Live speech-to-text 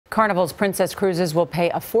Carnival's Princess Cruises will pay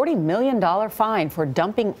a $40 million fine for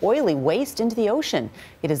dumping oily waste into the ocean.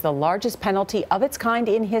 It is the largest penalty of its kind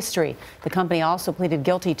in history. The company also pleaded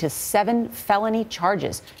guilty to 7 felony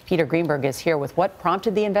charges. Peter Greenberg is here with what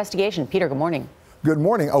prompted the investigation. Peter, good morning. Good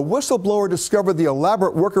morning. A whistleblower discovered the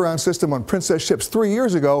elaborate workaround system on Princess ships 3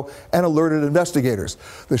 years ago and alerted investigators.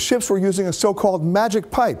 The ships were using a so-called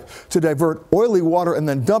magic pipe to divert oily water and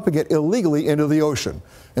then dumping it illegally into the ocean.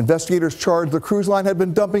 Investigators charged the cruise line had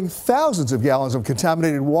been dumping thousands of gallons of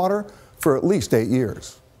contaminated water for at least 8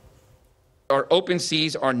 years. Our open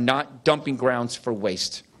seas are not dumping grounds for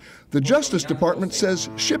waste. The Justice Department says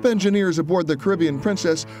ship engineers aboard the Caribbean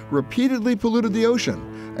Princess repeatedly polluted the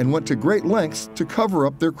ocean and went to great lengths to cover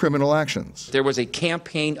up their criminal actions. There was a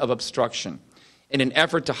campaign of obstruction in an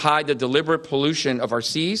effort to hide the deliberate pollution of our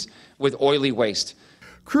seas with oily waste.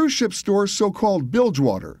 Cruise ships store so-called bilge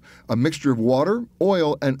water, a mixture of water,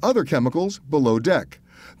 oil, and other chemicals below deck.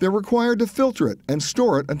 They're required to filter it and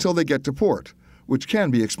store it until they get to port, which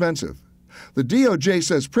can be expensive. The DOJ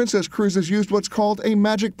says Princess Cruises used what's called a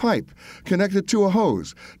magic pipe connected to a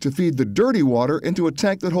hose to feed the dirty water into a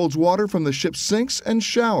tank that holds water from the ship's sinks and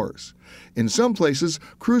showers. In some places,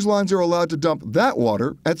 cruise lines are allowed to dump that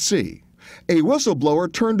water at sea. A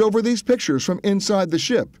whistleblower turned over these pictures from inside the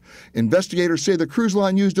ship. Investigators say the cruise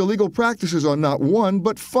line used illegal practices on not 1,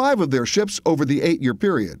 but 5 of their ships over the 8-year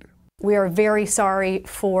period. We are very sorry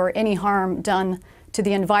for any harm done to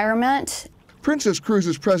the environment. Princess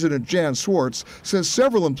Cruises President Jan Swartz says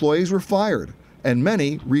several employees were fired and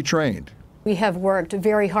many retrained. We have worked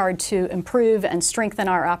very hard to improve and strengthen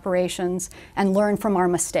our operations and learn from our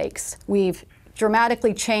mistakes. We've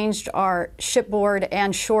dramatically changed our shipboard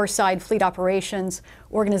and shoreside fleet operations,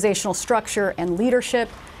 organizational structure, and leadership.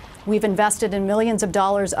 We've invested in millions of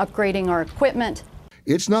dollars upgrading our equipment.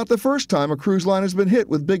 It's not the first time a cruise line has been hit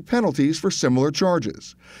with big penalties for similar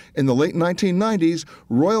charges. In the late 1990s,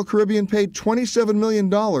 Royal Caribbean paid $27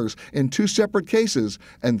 million in 2 separate cases,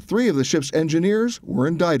 and 3 of the ship's engineers were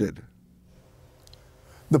indicted.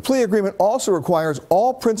 The plea agreement also requires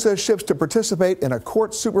all Princess ships to participate in a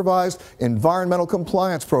court-supervised environmental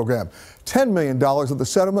compliance program. $10 million of the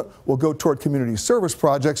settlement will go toward community service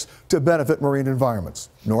projects to benefit marine environments.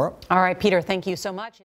 Nora? All right, Peter, thank you so much.